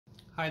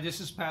Hi,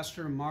 this is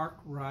Pastor Mark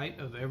Wright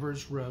of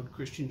Evers Road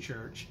Christian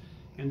Church,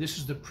 and this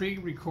is the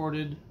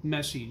pre-recorded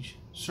message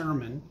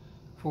sermon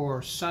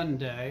for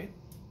Sunday,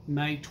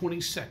 May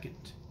 22nd.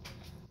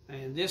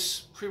 And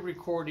this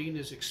pre-recording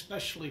is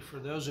especially for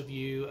those of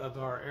you of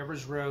our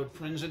Evers Road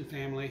friends and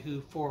family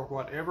who, for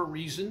whatever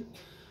reason,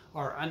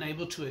 are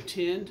unable to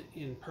attend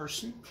in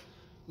person.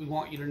 We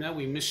want you to know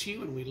we miss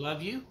you and we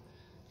love you,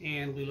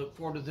 and we look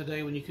forward to the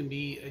day when you can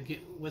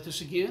be with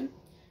us again.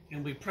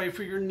 And we pray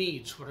for your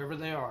needs, whatever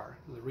they are.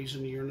 The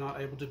reason you're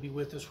not able to be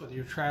with us, whether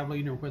you're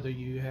traveling or whether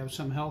you have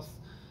some health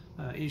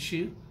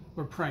issue,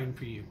 we're praying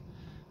for you.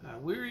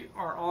 We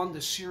are on the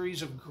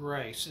series of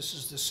grace. This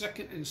is the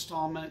second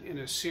installment in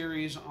a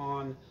series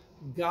on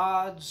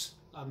God's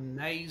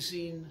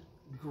amazing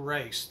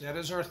grace. That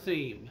is our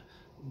theme,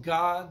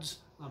 God's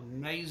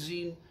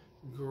amazing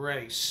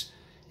grace.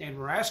 And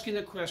we're asking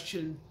the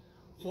question,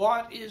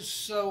 what is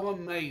so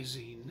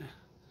amazing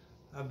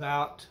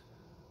about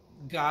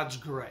God's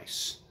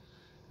grace?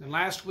 And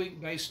last week,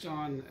 based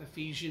on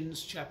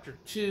Ephesians chapter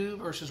 2,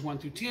 verses 1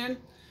 through 10,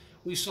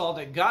 we saw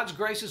that God's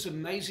grace is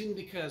amazing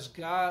because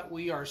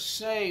we are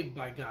saved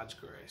by God's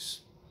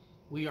grace.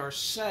 We are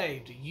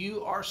saved.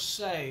 You are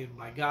saved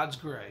by God's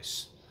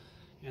grace.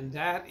 And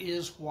that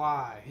is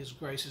why His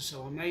grace is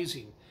so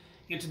amazing.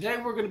 And today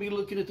we're going to be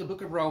looking at the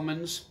book of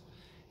Romans.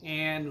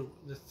 And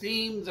the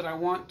theme that I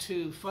want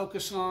to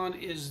focus on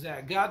is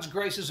that God's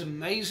grace is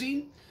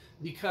amazing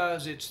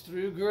because it's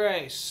through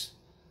grace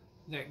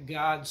that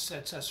God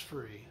sets us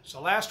free.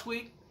 So last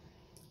week,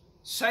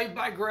 saved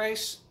by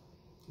grace.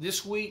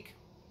 This week,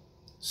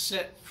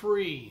 set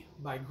free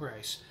by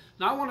grace.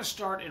 Now I want to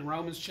start in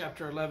Romans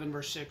chapter 11,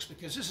 verse 6,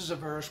 because this is a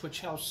verse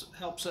which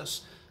helps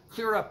us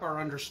clear up our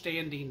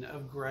understanding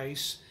of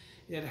grace.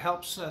 It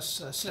helps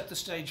us set the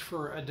stage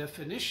for a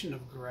definition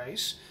of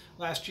grace.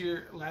 Last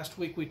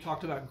week we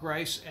talked about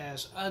grace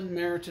as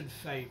unmerited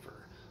favor.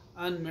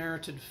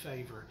 Unmerited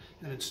favor,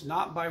 and it's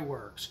not by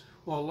works.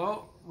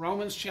 Well,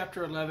 Romans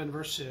chapter 11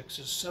 verse 6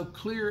 is so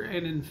clear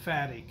and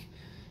emphatic.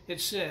 It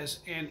says,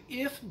 and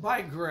if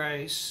by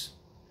grace,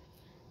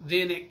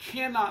 then it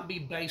cannot be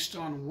based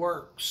on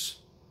works.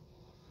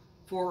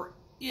 For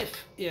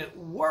if it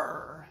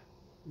were,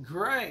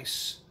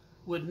 grace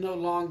would no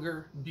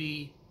longer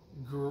be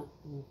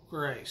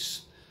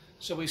grace.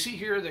 So we see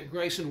here that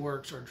grace and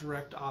works are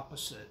direct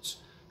opposites.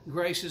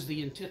 Grace is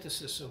the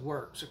antithesis of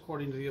works,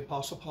 according to the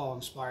Apostle Paul,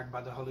 inspired by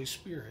the Holy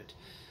Spirit.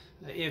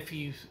 If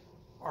you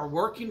are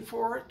working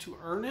for it to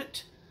earn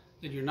it,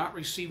 then you're not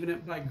receiving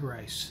it by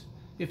grace.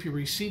 If you're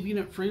receiving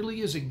it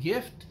freely as a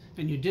gift,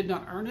 and you did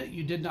not earn it,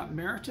 you did not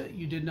merit it,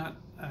 you did not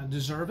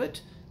deserve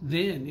it,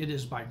 then it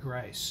is by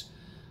grace.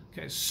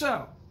 Okay,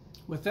 so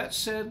with that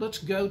said, let's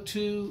go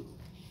to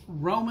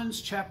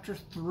Romans chapter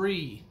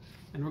 3,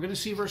 and we're going to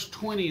see verse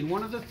 20. And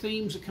one of the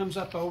themes that comes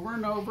up over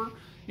and over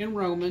in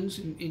Romans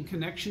in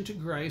connection to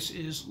grace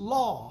is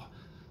law.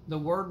 The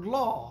word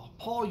law.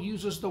 Paul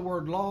uses the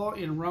word law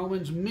in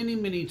Romans many,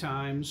 many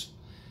times.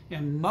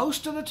 And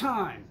most of the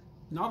time,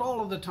 not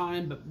all of the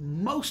time, but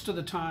most of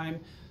the time,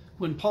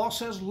 when Paul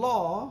says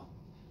law,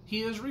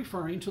 he is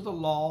referring to the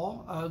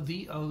law of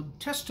the Old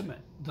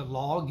Testament, the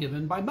law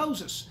given by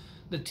Moses,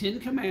 the 10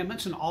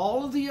 Commandments and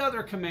all of the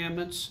other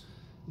commandments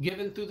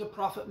given through the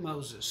prophet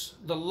Moses,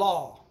 the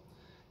law.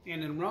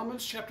 And in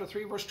Romans chapter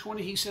 3, verse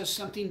 20, he says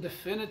something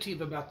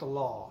definitive about the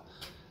law.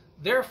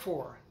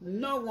 Therefore,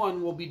 no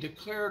one will be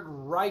declared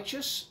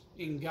righteous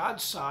in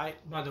God's sight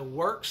by the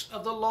works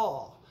of the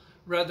law.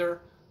 Rather,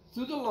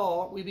 through the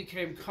law, we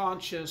became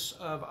conscious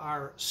of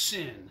our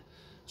sin.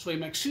 So he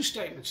makes two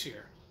statements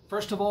here.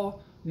 First of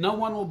all, no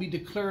one will be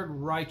declared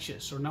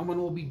righteous, or no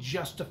one will be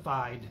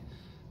justified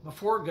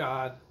before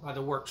God by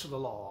the works of the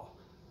law.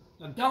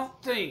 Now,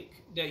 don't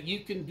think that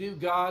you can do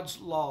God's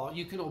law,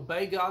 you can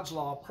obey God's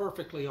law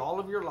perfectly all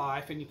of your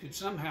life, and you could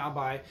somehow,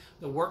 by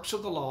the works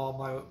of the law,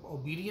 by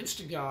obedience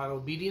to God,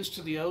 obedience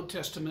to the Old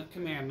Testament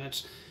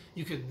commandments,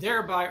 you could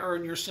thereby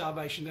earn your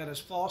salvation. That is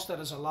false, that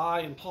is a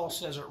lie, and Paul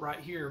says it right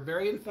here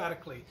very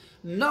emphatically.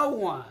 No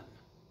one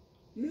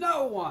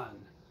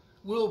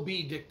will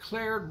be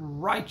declared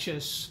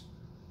righteous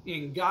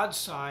in God's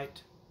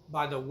sight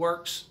by the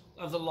works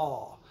of the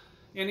law.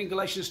 And in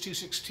Galatians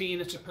 2:16,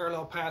 it's a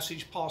parallel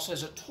passage. Paul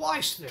says it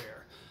twice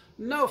there.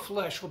 No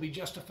flesh will be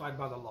justified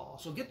by the law.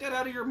 So get that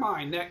out of your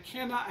mind. That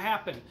cannot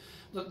happen.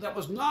 That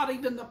was not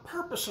even the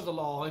purpose of the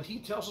law. And he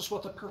tells us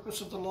what the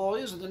purpose of the law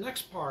is in the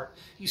next part.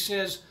 He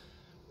says,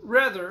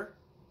 rather,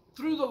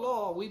 through the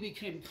law, we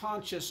became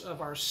conscious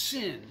of our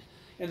sin.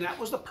 And that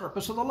was the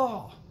purpose of the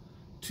law,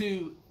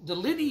 to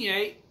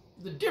delineate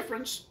the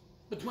difference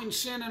between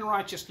sin and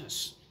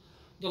righteousness.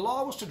 The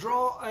law was to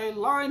draw a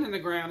line in the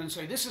ground and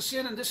say, this is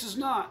sin and this is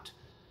not.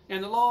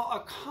 And the law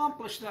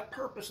accomplished that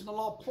purpose, and the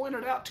law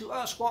pointed out to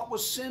us what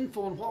was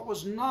sinful and what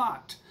was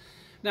not.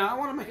 Now, I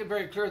want to make it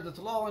very clear that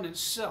the law in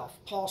itself,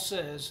 Paul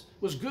says,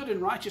 was good and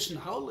righteous and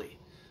holy.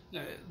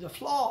 The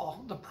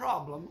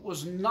problem,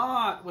 was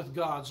not with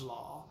God's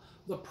law.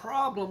 The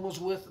problem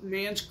was with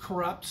man's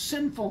corrupt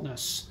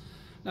sinfulness.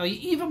 Now,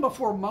 even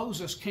before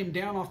Moses came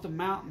down off the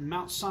mountain,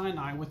 Mount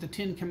Sinai, with the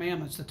 10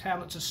 Commandments, the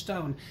tablets of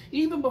stone,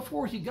 even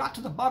before he got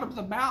to the bottom of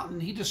the mountain,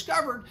 he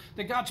discovered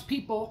that God's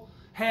people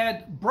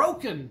had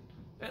broken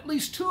at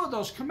least 2 of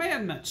those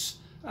commandments,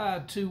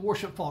 to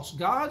worship false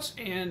gods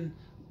and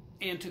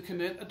to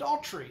commit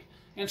adultery.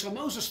 And so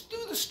Moses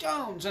threw the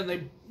stones,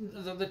 and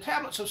the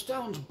tablets of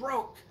stones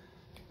broke.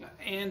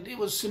 And it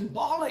was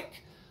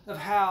symbolic of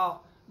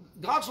how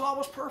God's law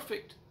was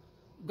perfect.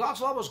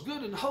 God's law was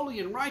good and holy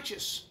and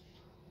righteous.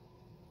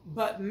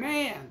 But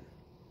man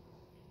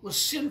was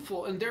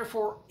sinful and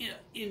therefore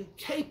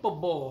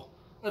incapable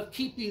of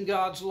keeping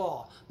God's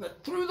law.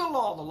 But through the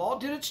law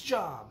did its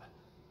job.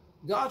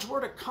 God's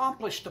word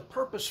accomplished the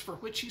purpose for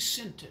which he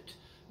sent it,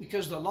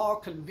 because the law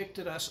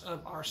convicted us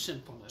of our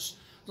sinfulness.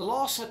 The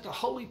law set the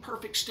holy,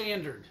 perfect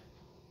standard.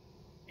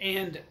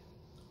 And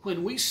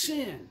when we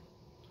sin,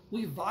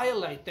 we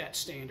violate that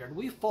standard.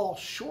 We fall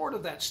short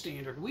of that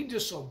standard. We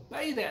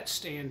disobey that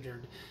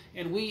standard,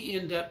 and we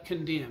end up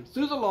condemned.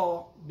 Through the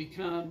law,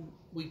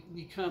 we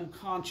become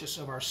conscious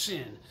of our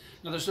sin.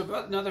 Now, there's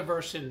another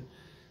verse in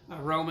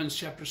Romans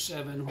chapter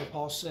 7 where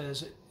Paul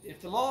says, if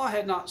the law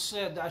had not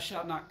said, thou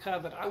shalt not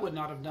covet, I would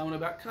not have known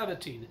about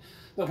coveting.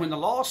 But when the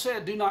law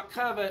said, do not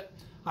covet,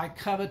 I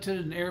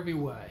coveted in every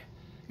way.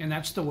 And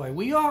that's the way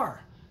we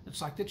are.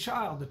 It's like the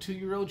child, the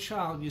 2-year-old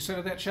child. You say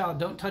to that child,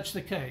 don't touch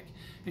the cake.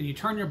 And you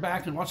turn your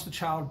back, and what's the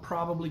child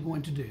probably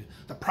going to do?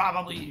 The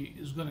probably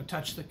is going to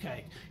touch the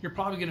cake. You're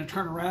probably going to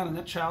turn around, and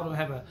that child will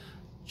have a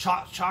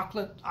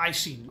chocolate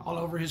icing all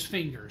over his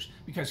fingers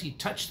because he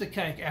touched the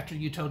cake after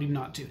you told him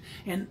not to.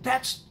 And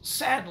that's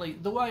sadly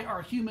the way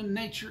our human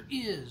nature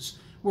is.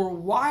 We're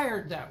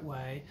wired that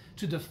way,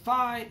 to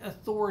defy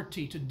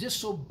authority, to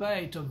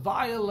disobey, to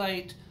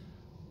violate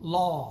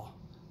law.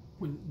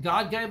 When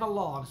God gave a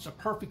law, it's a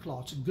perfect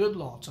law, it's a good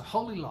law, it's a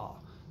holy law.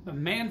 But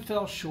man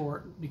fell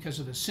short because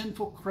of his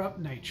sinful, corrupt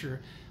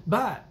nature.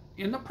 But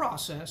in the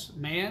process,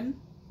 man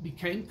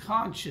became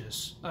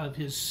conscious of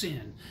his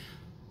sin.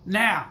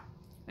 Now,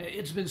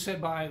 it's been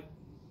said by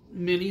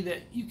many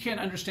that you can't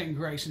understand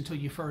grace until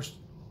you first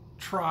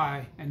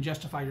try and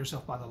justify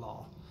yourself by the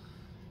law.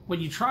 When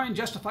you try and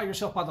justify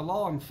yourself by the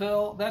law and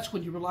fail, that's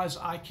when you realize,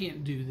 I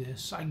can't do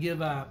this. I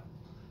give up.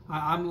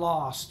 I'm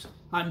lost.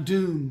 I'm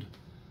doomed.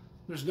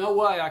 There's no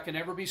way I can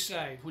ever be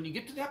saved. When you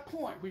get to that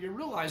point where you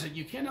realize that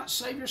you cannot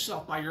save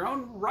yourself by your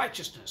own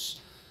righteousness,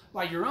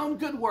 by your own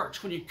good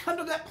works, when you come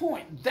to that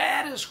point,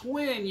 that is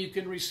when you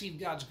can receive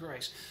God's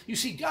grace. You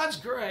see, God's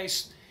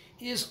grace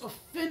is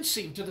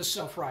offensive to the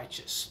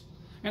self-righteous.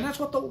 And that's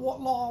what the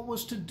law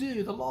was to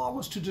do. The law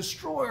was to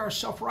destroy our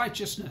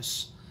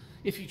self-righteousness.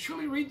 If you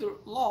truly read the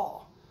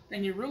law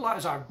and you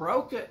realize I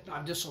broke it,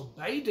 I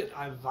disobeyed it,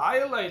 I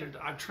violated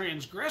it, I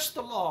transgressed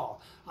the law,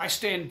 I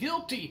stand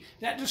guilty,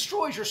 that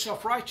destroys your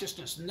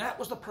self-righteousness. And that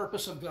was the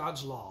purpose of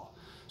God's law.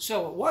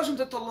 So it wasn't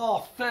that the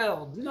law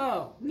failed.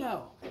 No.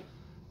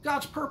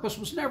 God's purpose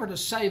was never to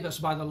save us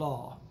by the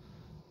law.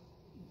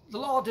 The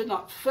law did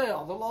not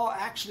fail. The law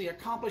actually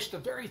accomplished the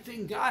very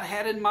thing God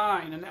had in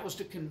mind, and that was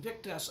to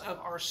convict us of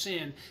our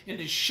sin and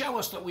to show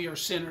us that we are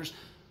sinners.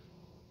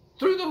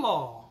 Through the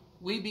law,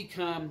 we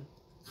become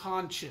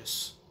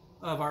conscious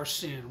of our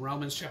sin.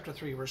 Romans chapter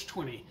 3, verse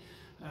 20.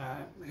 I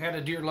had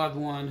a dear loved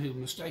one who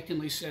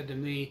mistakenly said to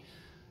me,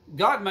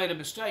 God made a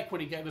mistake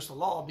when he gave us the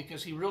law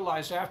because he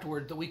realized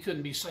afterward that we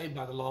couldn't be saved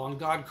by the law, and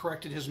God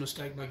corrected his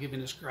mistake by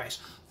giving us grace.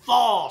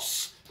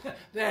 False!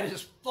 That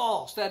is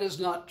false. That is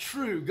not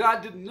true.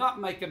 God did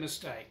not make a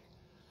mistake.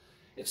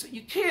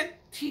 You can't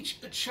teach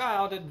a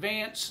child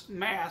advanced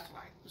math,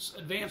 like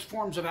advanced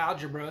forms of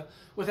algebra,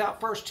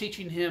 without first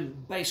teaching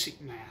him basic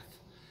math.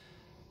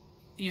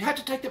 You have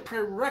to take the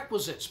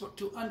prerequisites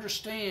to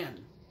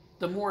understand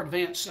the more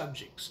advanced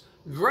subjects.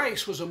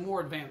 Grace was a more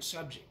advanced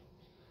subject.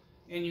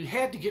 And you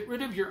had to get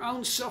rid of your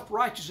own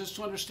self-righteousness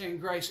to understand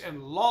grace.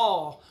 And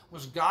law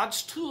was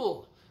God's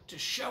tool to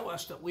show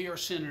us that we are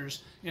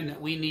sinners and that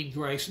we need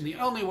grace. And the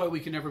only way we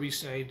can ever be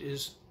saved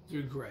is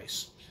through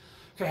grace.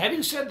 Okay,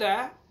 having said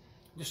that,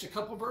 just a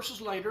couple verses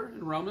later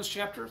in Romans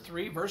chapter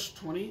 3, verse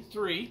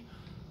 23,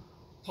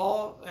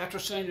 Paul, after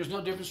saying there's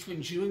no difference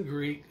between Jew and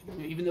Greek,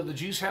 even though the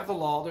Jews have the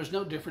law, there's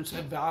no difference.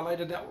 They've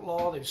violated that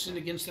law. They've sinned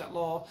against that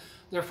law.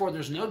 Therefore,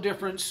 there's no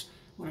difference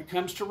when it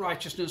comes to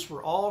righteousness.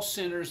 We're all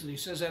sinners. And he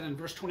says that in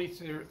verse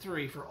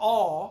 23. For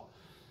all,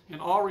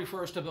 and all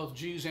refers to both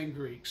Jews and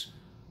Greeks,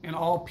 and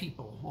all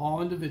people,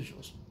 all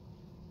individuals,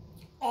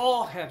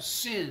 all have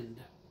sinned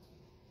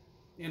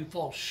and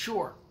fall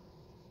short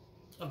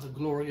of the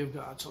glory of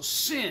God. So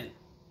sin.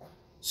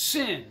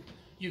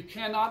 You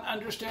cannot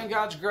understand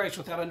God's grace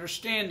without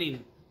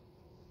understanding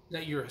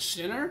that you're a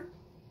sinner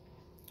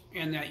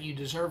and that you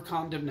deserve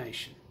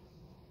condemnation.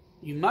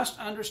 You must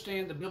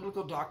understand the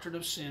biblical doctrine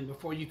of sin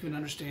before you can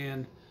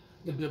understand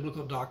the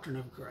biblical doctrine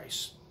of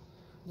grace.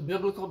 The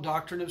biblical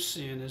doctrine of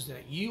sin is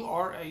that you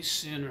are a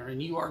sinner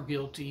and you are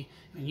guilty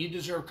and you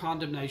deserve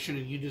condemnation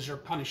and you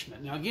deserve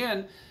punishment. Now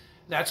again,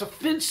 that's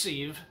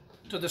offensive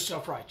to the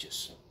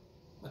self-righteous,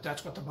 but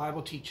that's what the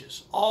Bible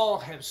teaches. All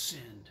have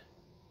sinned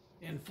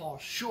and fall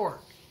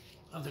short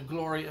of the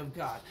glory of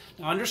God.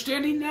 Now,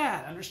 understanding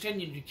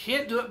you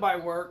can't do it by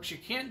works, you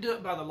can't do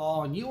it by the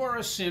law, and you are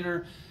a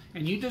sinner,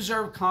 and you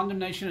deserve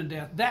condemnation and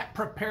death, that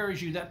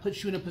prepares you, that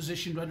puts you in a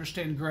position to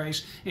understand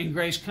grace, and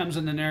grace comes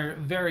in the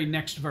very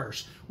next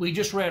verse. We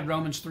just read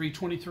Romans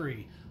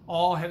 3:23.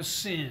 All have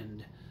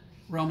sinned.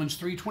 Romans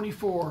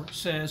 3:24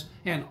 says,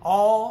 and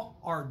all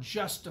are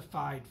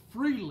justified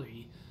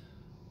freely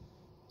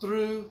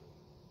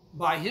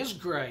by his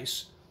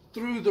grace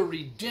through the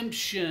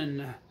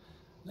redemption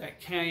that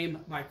came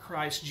by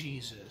Christ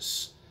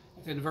Jesus.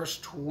 And then verse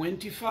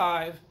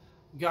 25,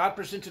 God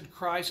presented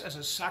Christ as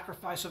a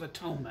sacrifice of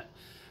atonement.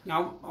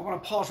 Now, I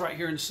want to pause right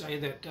here and say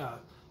that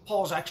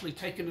Paul's actually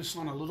taken us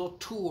on a little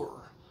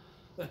tour,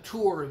 a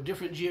tour of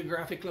different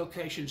geographic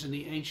locations in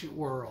the ancient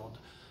world,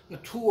 a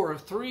tour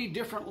of 3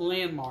 different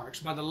landmarks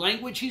by the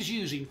language he's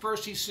using.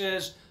 First he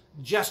says,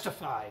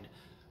 justified.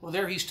 Well,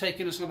 there he's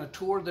taken us on a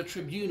tour of the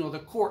tribunal, the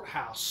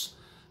courthouse,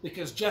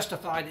 because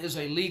justified is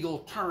a legal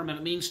term, and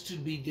it means to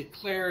be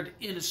declared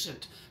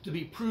innocent, to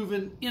be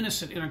proven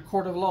innocent in a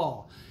court of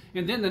law.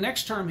 And then the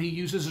next term he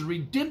uses is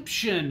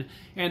redemption,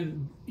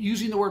 and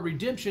using the word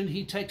redemption,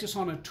 he takes us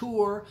on a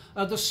tour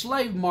of the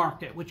slave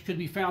market, which could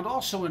be found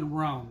also in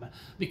Rome,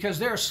 because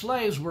their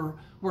slaves were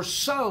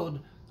sold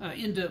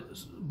into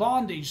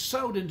bondage,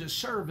 sold into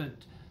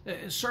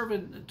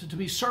to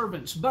be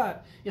servants.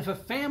 But if a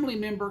family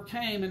member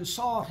came and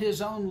saw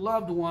his own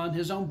loved one,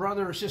 his own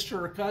brother or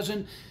sister or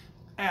cousin,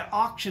 at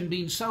auction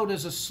being sold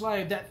as a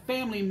slave, that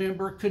family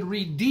member could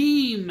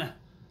redeem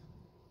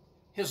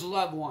his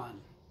loved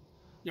one.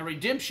 Now,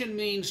 redemption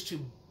means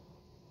to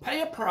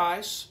pay a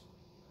price,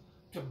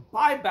 to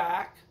buy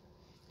back,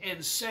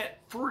 and set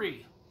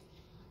free.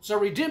 So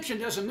redemption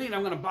doesn't mean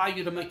I'm going to buy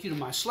you to make you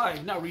my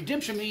slave. No,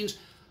 redemption means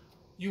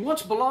you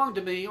once belonged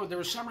to me, or there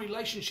was some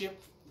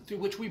relationship through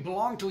which we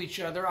belonged to each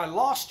other. I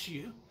lost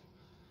you.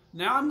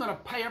 Now I'm going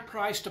to pay a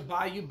price to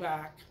buy you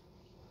back,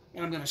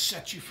 and I'm going to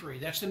set you free.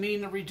 That's the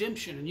meaning of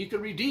redemption. And you could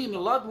redeem a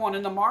loved one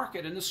in the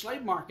market, in the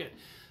slave market,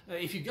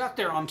 if you got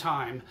there on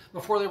time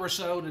before they were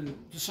sold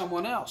to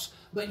someone else.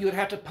 But you would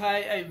have to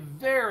pay a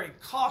very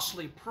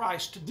costly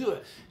price to do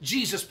it.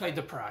 Jesus paid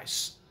the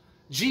price.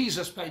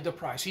 Jesus paid the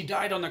price. He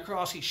died on the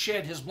cross. He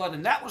shed his blood,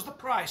 and that was the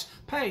price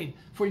paid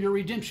for your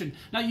redemption.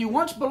 Now, you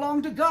once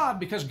belonged to God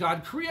because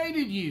God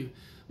created you.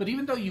 But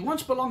even though you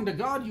once belonged to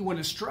God, you went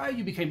astray.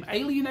 You became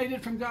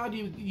alienated from God.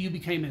 You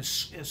became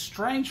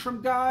estranged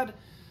from God.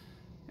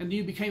 And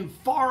you became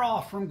far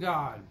off from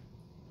God.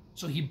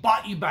 So he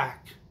bought you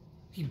back.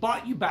 He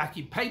bought you back.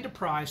 He paid the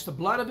price, the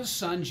blood of his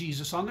son,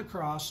 Jesus, on the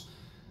cross,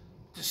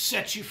 to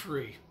set you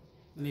free.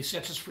 And he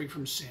sets us free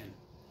from sin.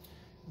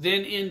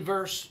 Then in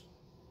verse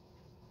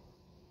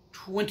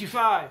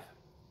 25,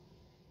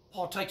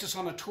 Paul takes us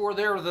on a tour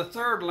there of the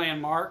 3rd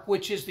landmark,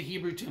 which is the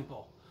Hebrew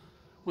temple.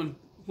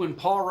 When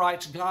Paul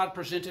writes, God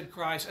presented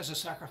Christ as a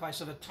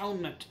sacrifice of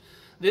atonement.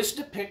 This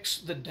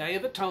depicts the Day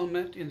of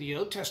Atonement in the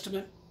Old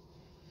Testament,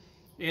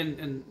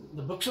 in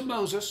the books of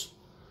Moses,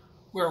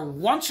 where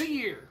once a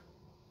year,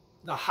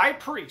 the high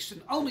priest,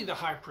 and only the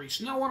high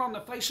priest, no one on the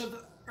face of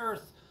the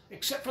earth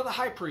except for the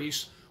high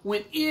priest,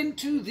 went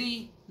into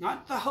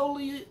not the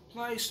holy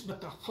place, but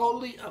the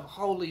Holy of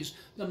Holies,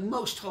 the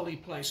most holy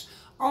place.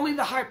 Only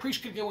the high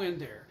priest could go in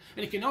there.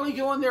 And he can only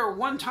go in there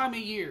one time a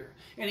year.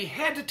 And he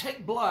had to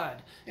take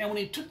blood. And when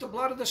he took the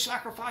blood of the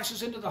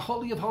sacrifices into the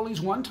Holy of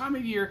Holies one time a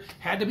year,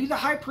 had to be the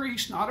high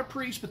priest, not a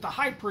priest, but the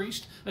high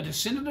priest, a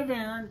descendant of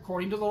Aaron,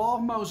 according to the law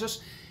of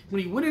Moses.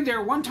 When he went in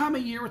there one time a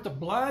year with the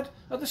blood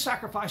of the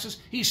sacrifices,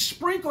 he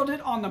sprinkled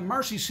it on the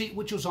mercy seat,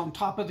 which was on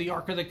top of the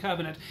Ark of the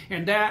Covenant.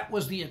 And that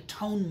was the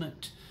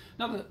atonement.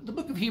 Now, the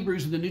book of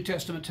Hebrews in the New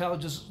Testament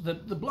tells us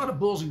that the blood of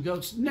bulls and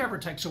goats never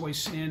takes away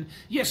sin.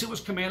 Yes, it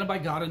was commanded by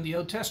God in the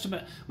Old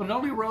Testament, but it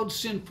only rolled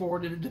sin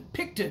forward, and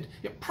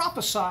it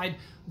prophesied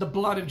the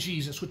blood of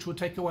Jesus, which would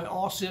take away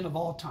all sin of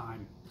all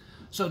time.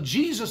 So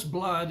Jesus'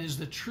 blood is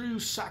the true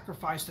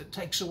sacrifice that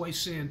takes away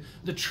sin,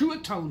 the true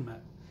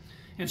atonement.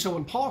 And so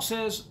when Paul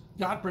says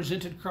God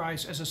presented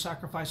Christ as a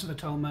sacrifice of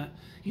atonement,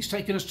 he's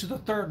taken us to the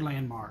 3rd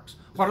landmarks.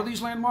 What are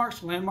these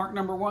landmarks? Landmark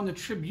number 1, the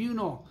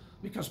tribunal,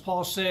 because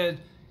Paul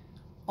said,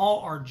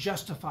 all are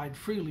justified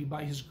freely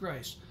by his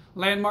grace.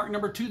 Landmark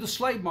number 2, the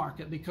slave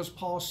market, because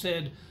Paul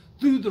said,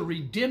 through the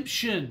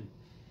redemption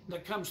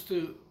that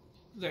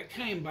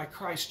came by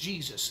Christ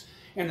Jesus.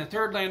 And the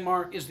 3rd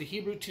landmark is the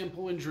Hebrew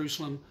temple in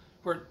Jerusalem,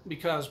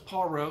 because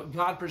Paul wrote,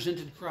 God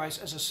presented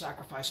Christ as a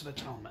sacrifice of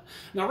atonement.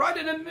 Now, right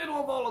in the middle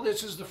of all of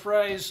this is the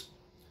phrase,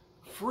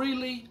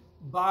 freely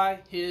by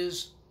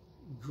his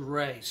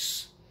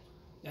grace.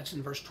 That's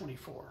in verse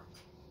 24.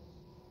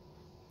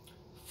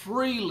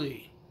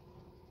 Freely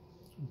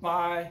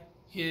by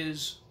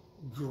his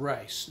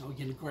grace. Now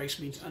again, grace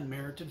means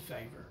unmerited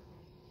favor.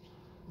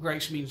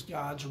 Grace means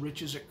God's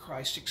riches at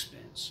Christ's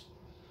expense.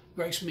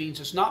 Grace means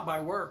it's not by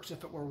works.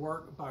 If it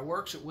were by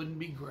works, it wouldn't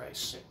be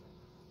grace.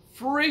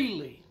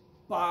 Freely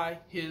by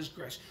his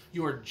grace.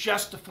 You are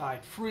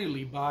justified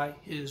freely by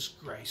his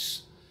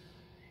grace.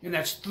 And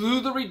that's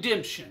through the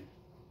redemption.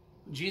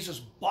 Jesus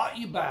bought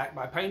you back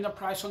by paying the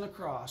price on the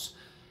cross.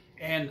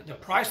 And the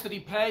price that he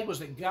paid was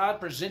that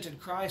God presented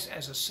Christ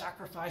as a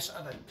sacrifice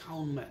of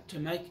atonement to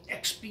make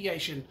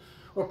expiation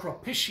or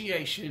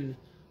propitiation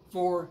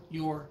for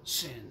your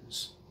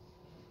sins.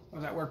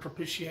 Well, that word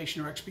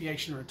propitiation or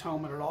expiation or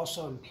atonement, it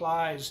also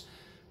implies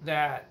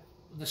that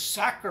the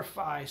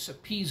sacrifice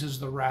appeases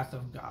the wrath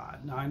of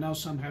God. Now, I know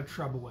some have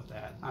trouble with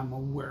that. I'm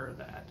aware of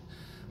that.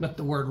 But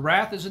the word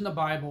wrath is in the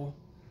Bible,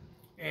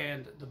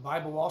 and the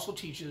Bible also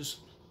teaches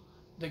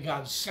that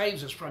God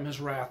saves us from his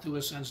wrath through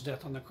his son's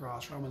death on the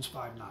cross, Romans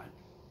 5:9.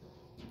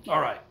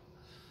 All right,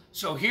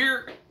 so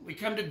here we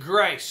come to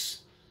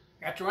grace.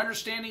 After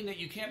understanding that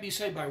you can't be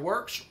saved by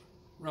works,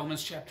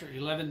 Romans chapter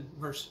 11,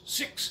 verse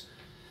 6,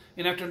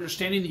 and after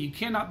understanding that you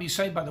cannot be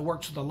saved by the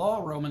works of the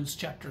law, Romans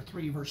chapter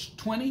 3, verse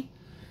 20,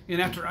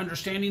 and after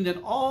understanding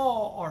that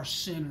all are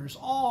sinners,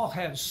 all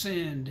have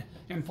sinned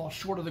and fall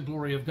short of the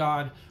glory of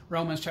God,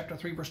 Romans chapter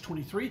 3, verse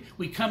 23,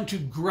 we come to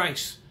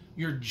grace.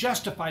 You're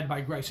justified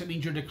by grace. It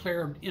means you're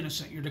declared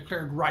innocent. You're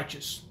declared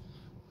righteous.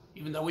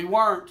 Even though we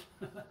weren't,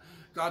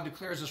 God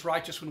declares us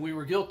righteous when we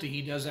were guilty.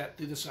 He does that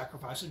through the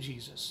sacrifice of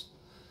Jesus.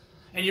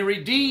 And you're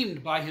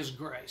redeemed by his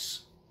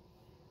grace.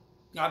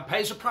 God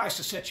pays a price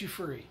to set you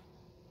free.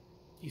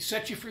 He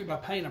sets you free by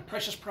paying a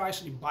precious price,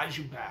 and he buys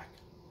you back.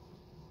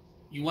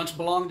 You once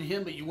belonged to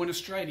him, but you went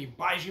astray, and he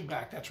buys you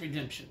back. That's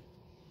redemption.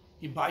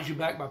 He buys you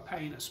back by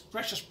paying a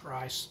precious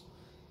price,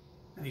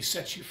 and he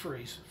sets you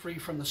free, free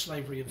from the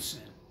slavery of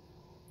sin.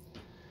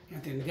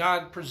 And then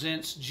God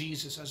presents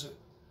Jesus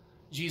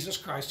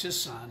Christ,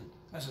 his son,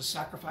 as a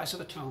sacrifice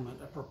of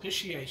atonement, a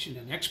propitiation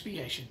and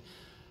expiation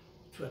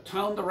to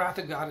atone the wrath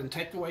of God and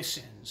take away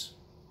sins.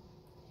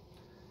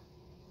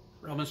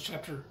 Romans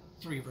chapter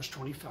 3, verse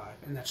 25,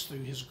 and that's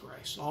through his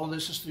grace. All of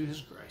this is through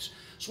his grace.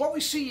 So what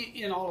we see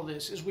in all of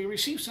this is we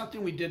receive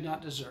something we did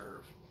not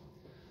deserve.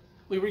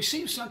 We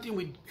receive something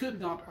we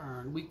could not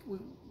earn.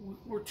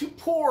 We're too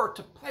poor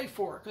to pay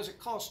for it because it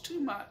costs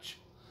too much.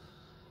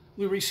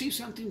 We receive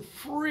something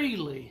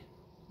freely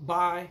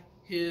by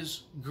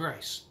his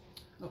grace.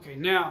 Okay,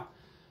 now,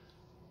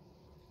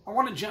 I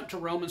want to jump to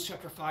Romans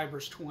chapter 5,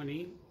 verse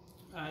 20.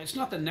 It's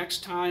not the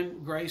next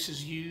time grace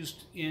is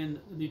used in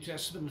the New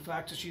Testament. In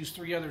fact, it's used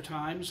 3 other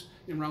times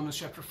in Romans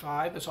chapter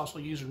 5. It's also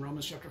used in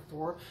Romans chapter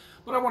 4.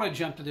 But I want to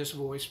jump to this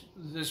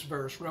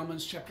verse,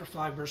 Romans chapter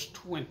 5, verse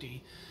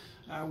 20.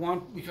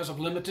 One, because of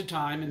limited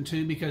time, and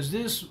 2, because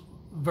this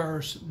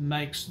verse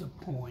makes the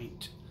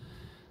point.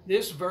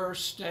 This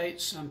verse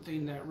states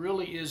something that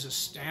really is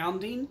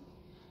astounding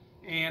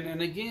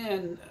and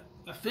again,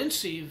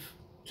 offensive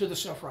to the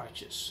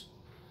self-righteous.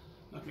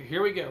 Okay,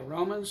 here we go.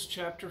 Romans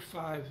chapter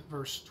 5,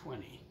 verse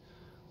 20.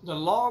 The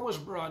law was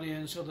brought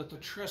in so that the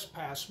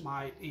trespass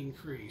might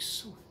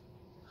increase.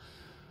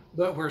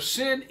 But where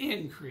sin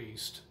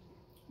increased,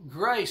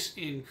 grace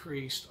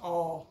increased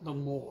all the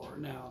more.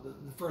 Now,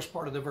 the first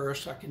part of the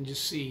verse, I can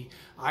just see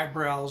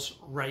eyebrows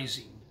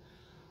raising.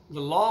 The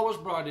law was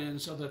brought in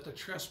so that the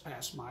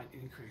trespass might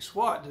increase.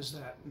 What does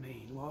that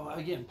mean? Well,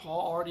 again,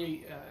 Paul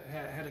already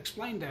had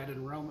explained that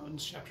in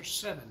Romans chapter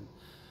 7,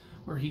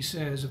 where he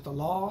says, if the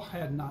law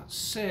had not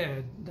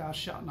said, thou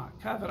shalt not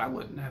covet, I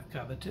wouldn't have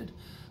coveted.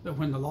 But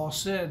when the law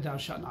said, thou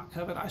shalt not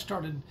covet, I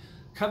started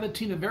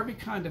coveting of every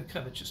kind of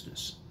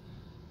covetousness.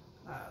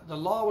 The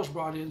law was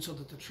brought in so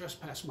that the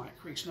trespass might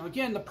increase. Now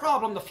again, the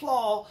problem, the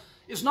flaw,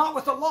 is not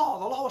with the law.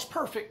 The law was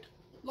perfect.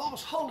 The law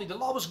was holy. The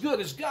law was good.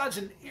 It's God's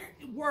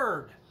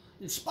word,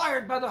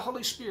 inspired by the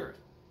Holy Spirit.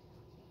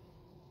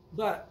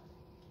 But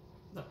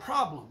the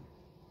problem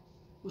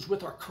was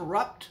with our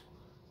corrupt,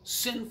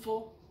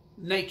 sinful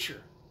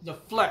nature, the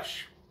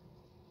flesh.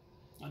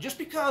 Now, just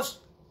because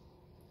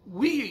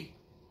we,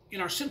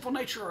 in our sinful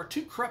nature, are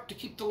too corrupt to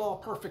keep the law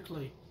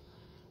perfectly,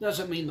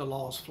 doesn't mean the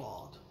law is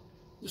flawed.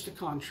 Just the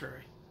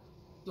contrary.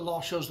 The law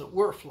shows that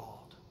we're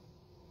flawed.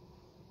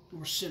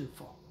 We're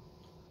sinful.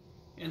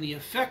 And the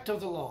effect of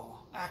the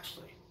law,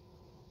 actually,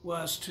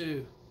 was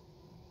to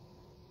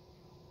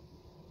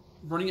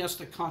bring us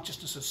the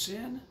consciousness of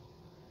sin.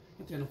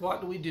 And then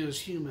what do we do as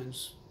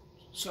humans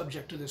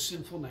subject to this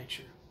sinful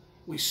nature?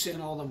 We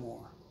sin all the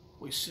more.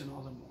 We sin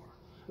all the more.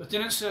 But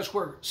then it says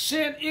where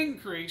sin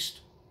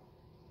increased,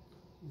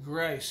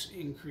 grace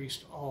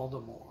increased all the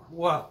more.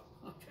 Well,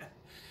 okay.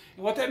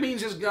 And what that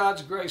means is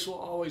God's grace will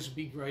always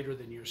be greater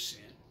than your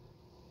sin.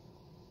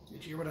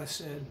 Did you hear what I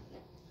said?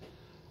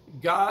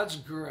 God's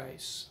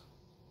grace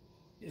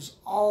is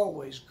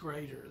always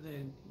greater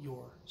than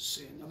your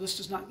sin. Now, this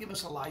does not give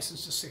us a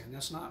license to sin.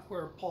 That's not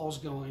where Paul's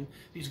going.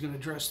 He's going to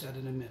address that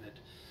in a minute.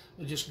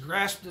 But just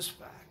grasp this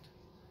fact.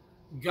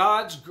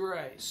 God's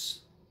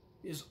grace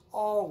is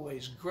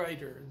always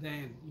greater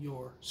than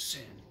your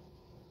sin.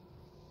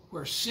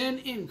 Where sin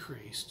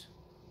increased,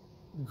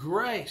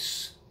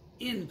 grace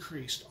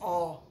increased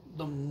all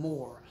the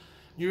more.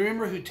 You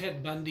remember who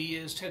Ted Bundy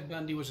is? Ted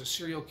Bundy was a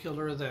serial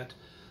killer that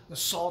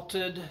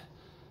assaulted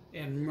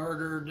and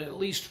murdered at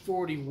least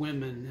 40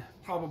 women,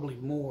 probably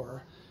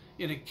more,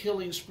 in a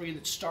killing spree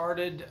that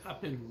started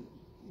up in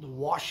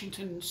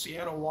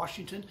Seattle,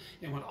 Washington,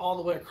 and went all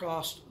the way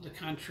across the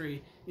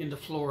country into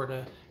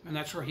Florida, and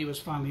that's where he was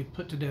finally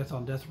put to death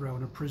on death row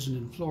in a prison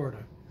in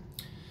Florida.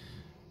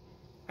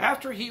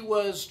 After he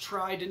was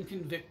tried and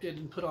convicted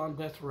and put on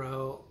death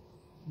row,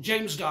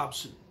 James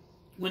Dobson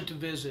went to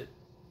visit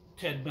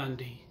Ted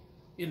Bundy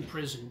in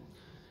prison.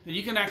 And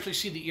you can actually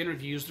see the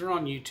interviews. They're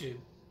on YouTube.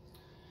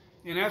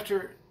 And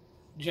after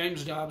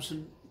James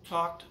Dobson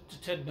talked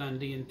to Ted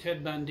Bundy, and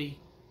Ted Bundy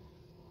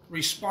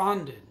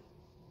responded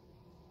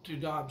to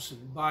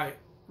Dobson by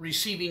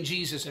receiving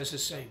Jesus as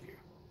his Savior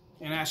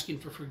and asking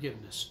for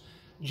forgiveness,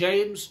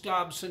 James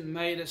Dobson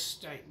made a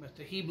statement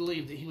that he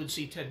believed that he would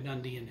see Ted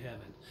Bundy in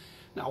heaven.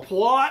 Now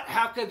what?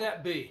 How could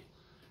that be?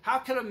 How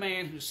could a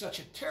man who's such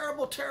a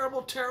terrible,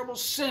 terrible, terrible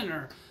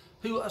sinner,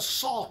 who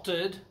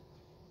assaulted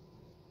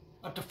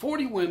up to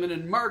 40 women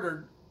and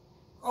murdered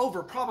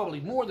over probably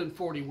more than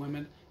 40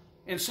 women,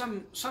 and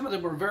some of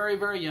them were very,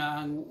 very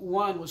young.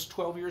 One was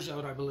 12 years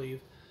old, I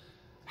believe.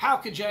 How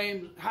could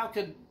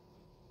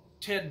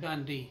Ted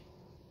Bundy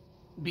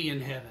be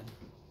in heaven?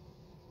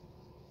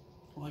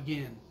 Well,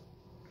 again,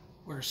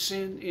 where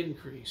sin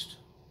increased,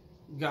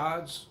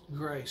 God's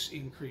grace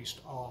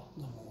increased all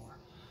the more.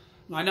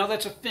 Now, I know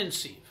that's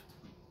offensive.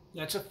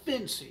 That's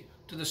offensive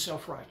to the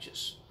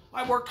self-righteous.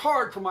 I worked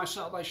hard for my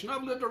salvation.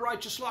 I've lived a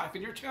righteous life.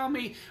 And you're telling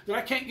me that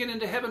I can't get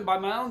into heaven by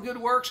my own good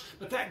works,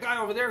 but that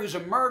guy over there who's a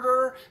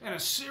murderer and a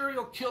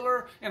serial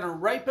killer and a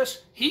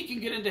rapist, he can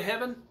get into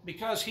heaven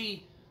because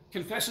he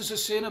confesses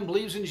his sin and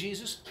believes in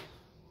Jesus?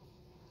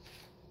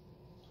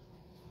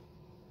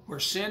 Where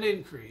sin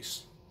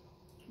increased,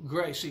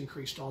 grace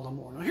increased all the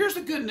more. Now here's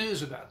the good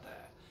news about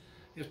that.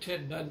 If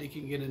Ted Bundy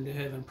can get into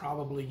heaven,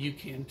 probably you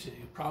can too.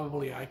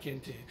 Probably I can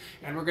too.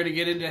 And we're going to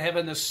get into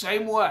heaven the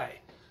same way.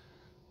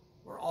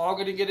 We're all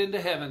going to get into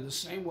heaven the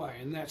same way,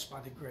 and that's by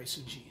the grace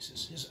of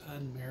Jesus, his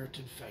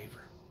unmerited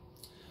favor.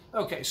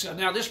 Okay, so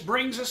now this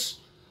brings us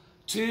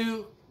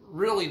to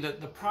really the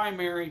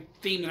primary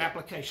theme and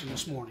application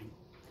this morning.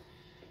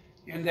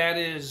 And that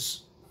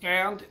is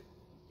found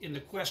in the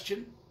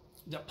question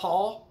that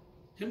Paul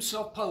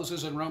himself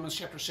poses in Romans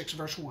chapter 6,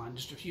 verse 1,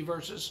 just a few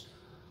verses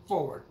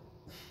forward.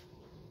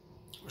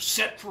 We're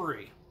set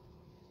free.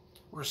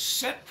 We're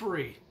set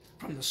free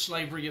from the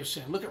slavery of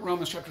sin. Look at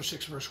Romans chapter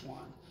 6, verse 1.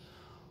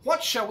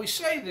 What shall we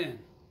say then?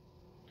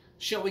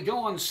 Shall we go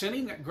on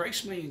sinning that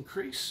grace may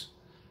increase?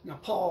 Now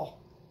Paul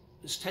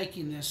is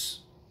taking this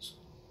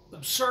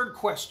absurd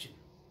question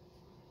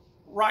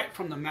right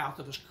from the mouth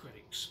of his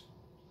critics.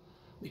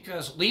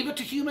 Because leave it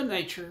to human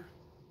nature,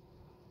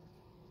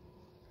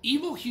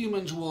 evil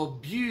humans will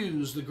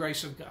abuse the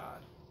grace of God.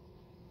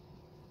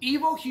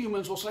 Evil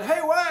humans will say, hey,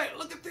 wait,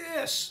 look at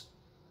this.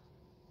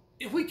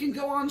 If we can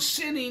go on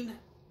sinning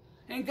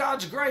and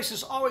God's grace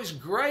is always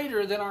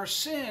greater than our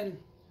sin,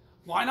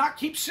 why not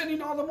keep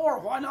sinning all the more?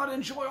 Why not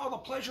enjoy all the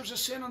pleasures of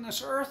sin on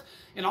this earth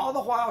and all the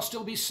while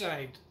still be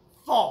saved?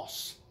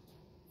 False.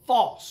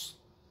 False.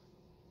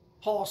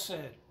 Paul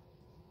said,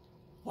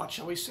 what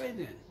shall we say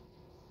then?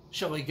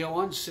 Shall we go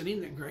on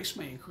sinning that grace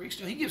may increase?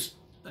 Now he gives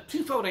a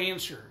twofold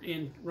answer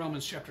in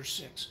Romans chapter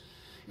 6.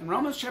 And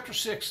Romans chapter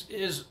 6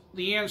 is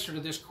the answer to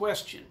this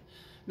question.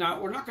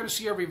 Now, we're not going to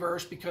see every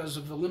verse because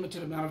of the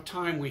limited amount of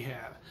time we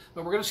have,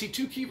 but we're going to see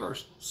two key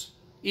verses.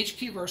 Each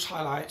key verse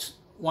highlights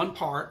one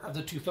part of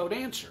the twofold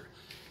answer.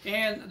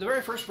 And the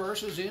very first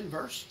verse is in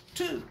verse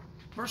 2.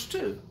 Verse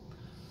 2.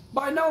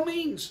 By no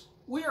means,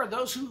 we are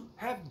those who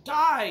have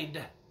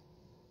died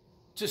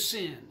to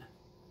sin.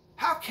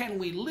 How can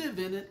we live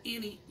in it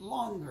any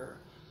longer?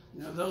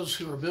 You know, those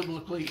who are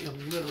biblically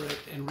illiterate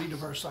and read a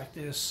verse like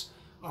this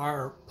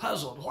are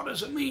puzzled. What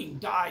does it mean,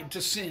 died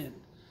to sin?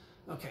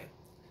 Okay.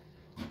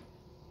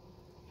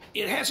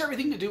 It has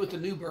everything to do with the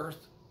new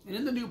birth. And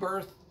in the new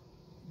birth,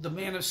 the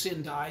man of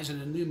sin dies and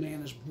a new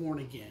man is born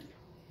again.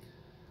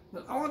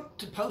 But I want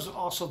to pose it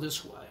also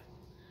this way.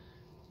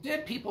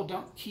 Dead people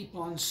don't keep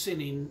on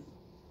sinning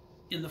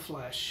in the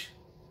flesh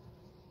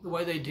the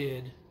way they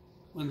did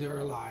when they're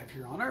alive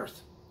here on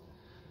earth.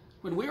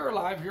 When we are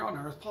alive here on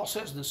earth, Paul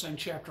says in the same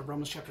chapter of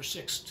Romans chapter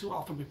 6, too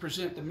often we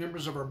present the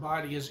members of our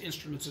body as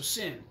instruments of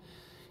sin.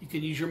 You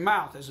can use your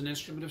mouth as an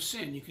instrument of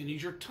sin. You can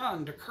use your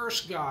tongue to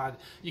curse God.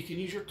 You can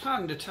use your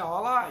tongue to tell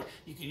a lie.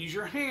 You can use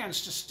your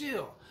hands to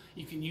steal.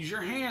 You can use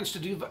your hands to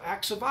do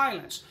acts of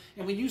violence.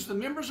 And we use the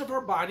members of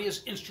our body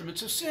as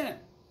instruments of sin.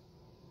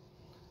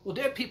 Well,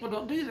 dead people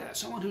don't do that.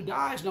 Someone who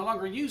dies no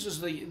longer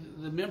uses the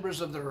members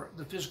of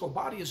the physical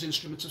body as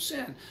instruments of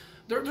sin.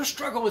 Their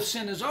struggle with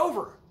sin is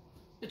over.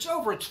 It's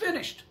over. It's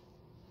finished.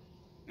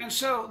 And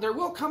so there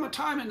will come a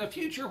time in the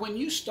future when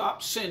you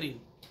stop sinning.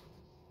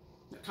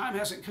 The time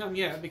hasn't come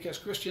yet because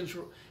Christians,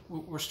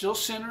 we're still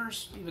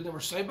sinners, even though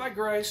we're saved by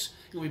grace,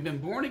 and we've been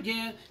born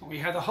again, and we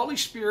have the Holy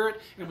Spirit,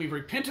 and we've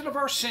repented of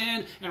our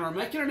sin, and we're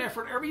making an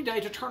effort every day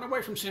to turn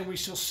away from sin. We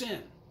still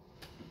sin.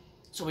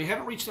 So we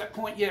haven't reached that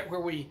point yet where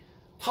we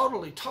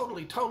totally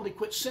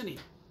quit sinning.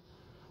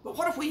 But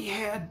what if we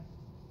had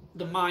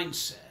the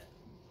mindset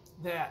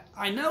that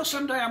I know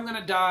someday I'm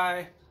going to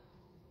die,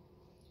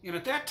 and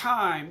at that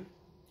time,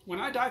 when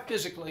I die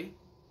physically,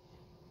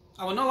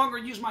 I will no longer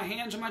use my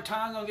hands and my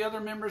tongue on the other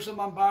members of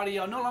my body.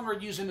 I'll no longer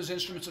use them as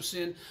instruments of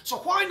sin. So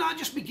why not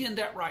just begin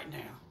that right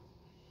now?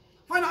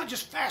 Why not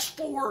just fast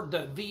forward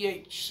the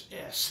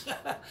VHS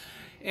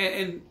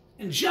and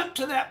jump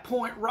to that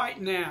point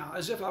right now,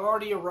 as if I've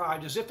already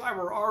arrived, as if I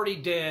were already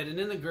dead and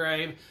in the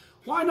grave?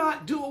 Why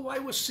not do away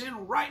with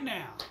sin right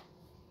now?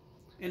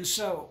 And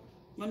so,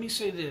 let me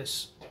say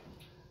this.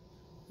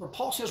 Where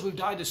Paul says we've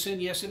died to sin,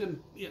 yes,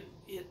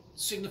 it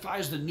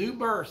signifies the new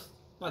birth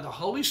by the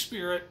Holy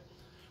Spirit,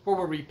 where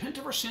we repent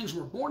of our sins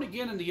and we're born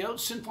again and the old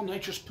sinful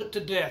nature is put to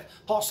death.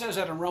 Paul says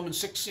that in Romans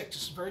 6:6,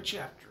 this very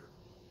chapter.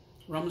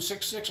 Romans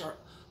 6:6,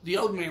 the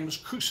old man was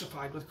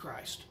crucified with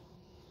Christ.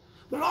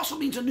 But it also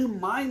means a new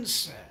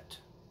mindset.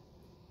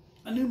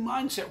 A new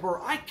mindset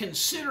where I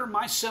consider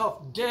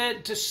myself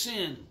dead to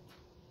sin.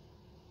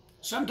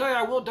 Someday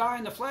I will die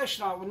in the flesh,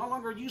 and I will no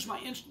longer use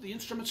the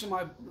instruments of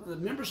the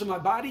members of my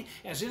body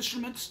as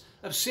instruments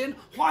of sin.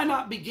 Why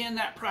not begin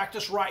that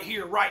practice right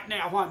here, right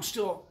now, while I'm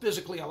still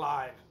physically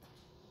alive?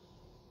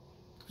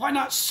 Why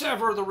not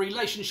sever the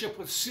relationship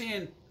with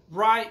sin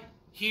right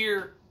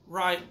here,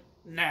 right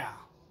now?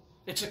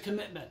 It's a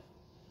commitment.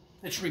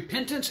 It's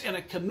repentance and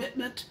a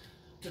commitment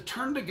to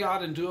turn to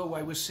God and do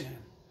away with sin.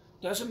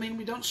 Doesn't mean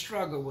we don't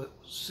struggle with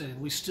sin.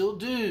 We still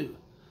do.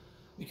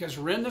 Because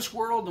we're in this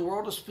world, and the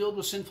world is filled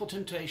with sinful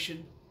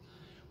temptation.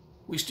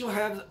 We still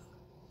have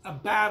a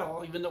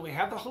battle, even though we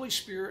have the Holy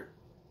Spirit,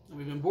 and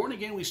we've been born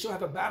again, we still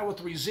have a battle with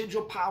the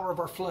residual power of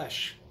our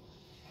flesh.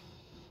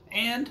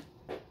 And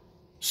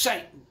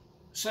Satan.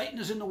 Satan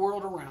is in the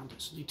world around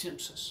us, and he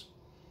tempts us.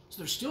 So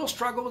there's still a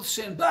struggle with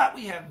sin, but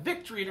we have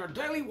victory in our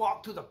daily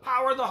walk through the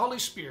power of the Holy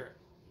Spirit.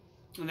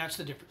 And that's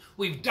the difference.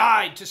 We've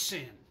died to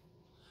sin.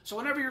 So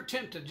whenever you're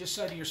tempted, just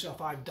say to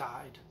yourself, I've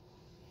died.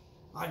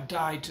 I've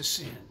died to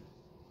sin.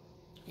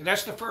 And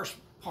that's the first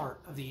part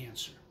of the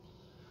answer.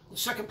 The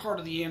second part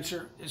of the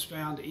answer is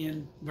found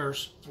in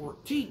verse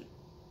 14.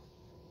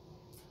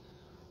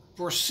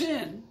 For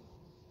sin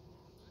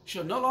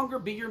shall no longer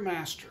be your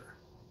master,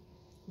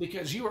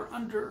 because you are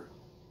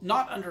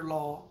not under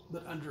law,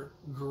 but under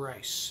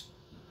grace.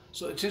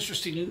 So it's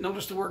interesting.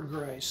 Notice the word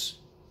grace.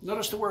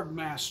 Notice the word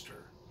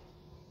master.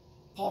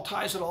 Paul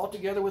ties it all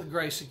together with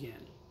grace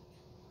again.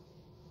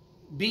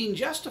 Being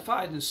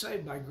justified and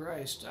saved by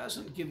grace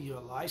doesn't give you a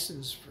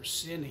license for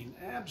sinning.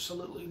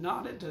 Absolutely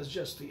not. It does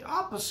just the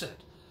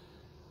opposite.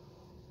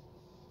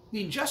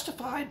 Being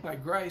justified by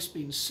grace,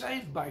 being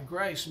saved by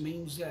grace,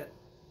 means that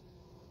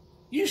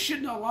you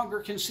should no longer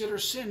consider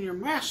sin your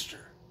master,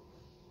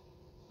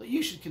 but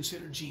you should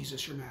consider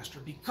Jesus your master,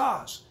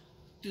 because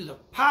through the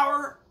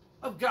power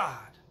of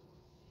God,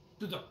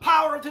 through the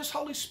power of His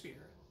Holy Spirit,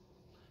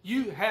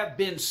 you have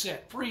been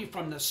set free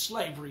from the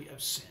slavery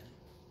of sin.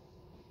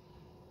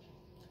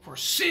 For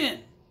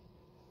sin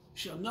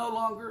shall no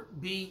longer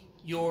be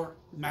your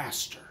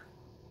master,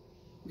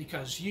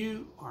 because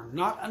you are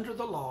not under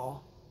the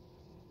law,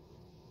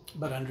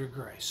 but under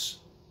grace.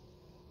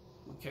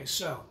 Okay,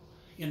 so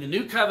in the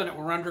new covenant,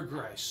 we're under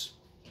grace.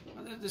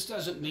 This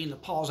doesn't mean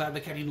that Paul's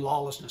advocating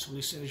lawlessness when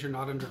he says you're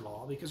not under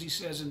law, because he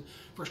says in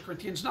 1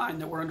 Corinthians 9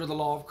 that we're under the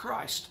law of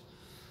Christ.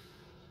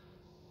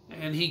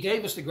 And he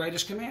gave us the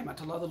greatest commandment,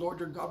 to love the Lord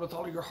your God with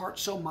all of your heart,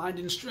 soul, mind,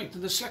 and strength.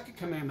 And the second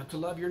commandment, to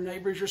love your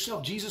neighbor as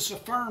yourself. Jesus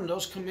affirmed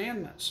those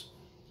commandments.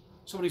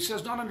 So when he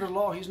says not under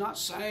law, he's not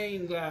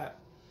saying that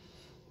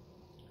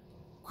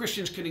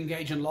Christians can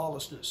engage in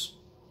lawlessness.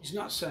 He's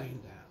not saying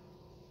that.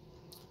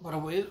 But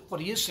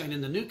what he is saying in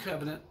the new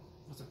covenant,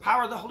 with the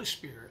power of the Holy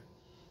Spirit,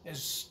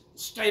 as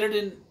stated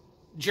in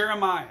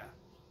Jeremiah,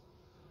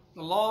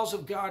 the laws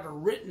of God are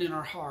written in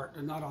our heart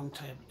and not on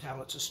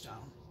tablets of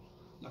stone.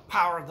 The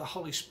power of the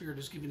Holy Spirit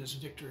is giving us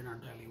victory in our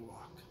daily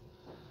walk.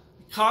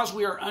 Because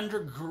we are under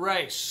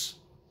grace,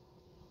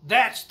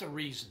 that's the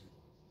reason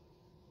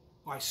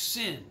why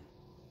sin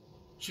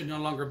should no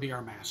longer be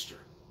our master.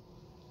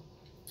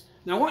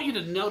 Now I want you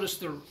to notice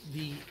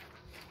the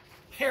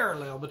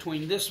parallel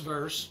between this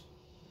verse,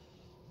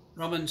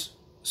 Romans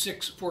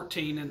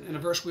 6:14, and a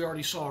verse we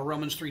already saw,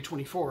 Romans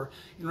 3:24.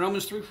 In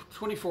Romans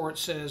 3:24 it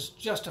says,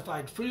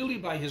 justified freely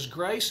by His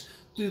grace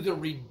through the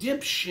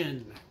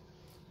redemption.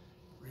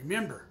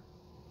 Remember,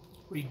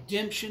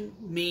 redemption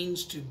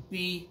means to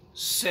be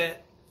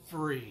set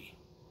free.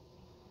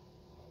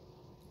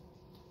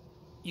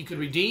 You could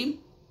redeem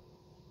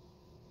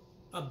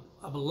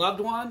a beloved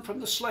one from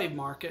the slave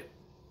market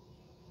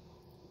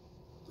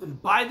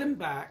and buy them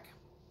back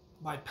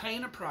by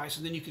paying a price,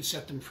 and then you can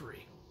set them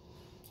free.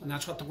 And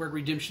that's what the word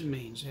redemption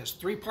means. It has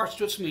three parts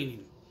to its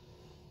meaning.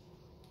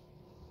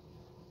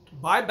 To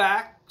buy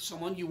back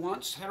someone you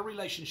once had a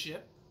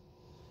relationship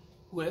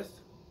with,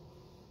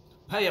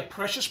 pay a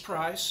precious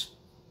price,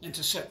 and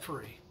to set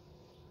free.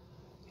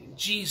 And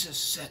Jesus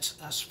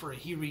sets us free.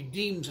 He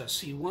redeems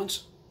us. He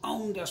once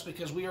owned us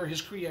because we are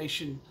His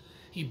creation.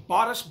 He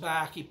bought us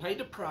back. He paid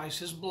the price,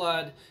 His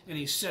blood, and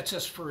He sets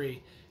us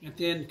free. And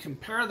then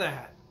compare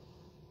that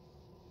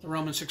to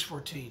Romans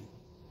 6:14.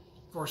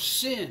 For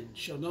sin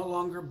shall no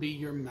longer be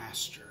your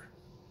master.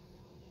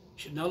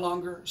 You should no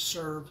longer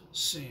serve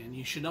sin.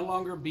 You should no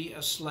longer be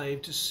a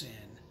slave to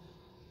sin.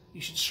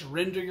 You should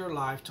surrender your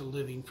life to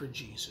living for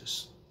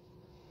Jesus.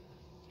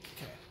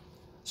 Okay.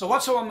 So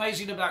what's so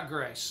amazing about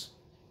grace?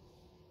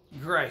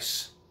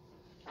 Grace,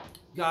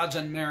 God's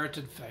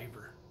unmerited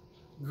favor.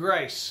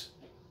 Grace,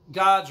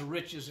 God's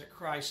riches at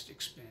Christ's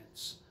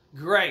expense.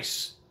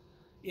 Grace,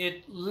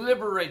 it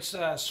liberates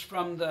us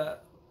from the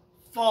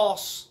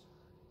false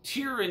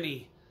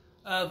tyranny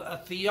of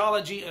a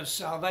theology of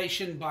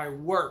salvation by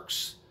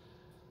works.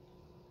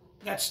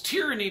 That's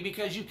tyranny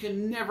because you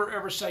can never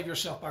ever save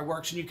yourself by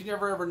works, and you can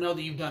never ever know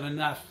that you've done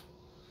enough.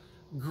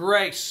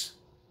 Grace,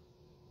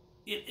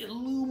 it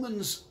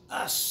illumines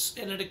us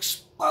and it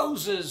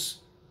exposes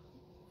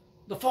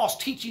the false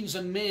teachings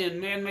of men,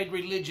 man-made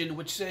religion,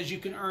 which says you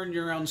can earn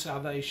your own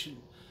salvation.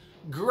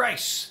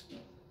 Grace,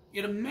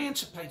 it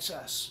emancipates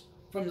us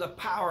from the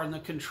power and the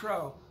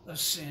control of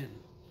sin.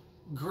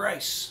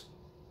 Grace,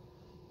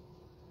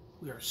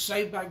 we are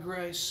saved by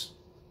grace,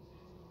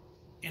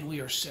 and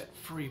we are set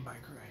free by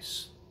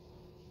grace.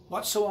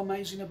 What's so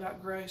amazing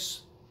about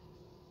grace?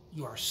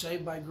 You are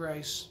saved by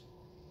grace,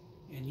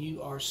 and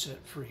you are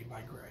set free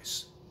by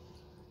grace.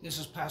 This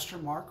is Pastor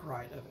Mark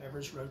Wright of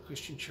Evers Road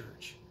Christian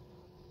Church.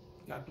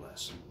 God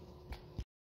bless.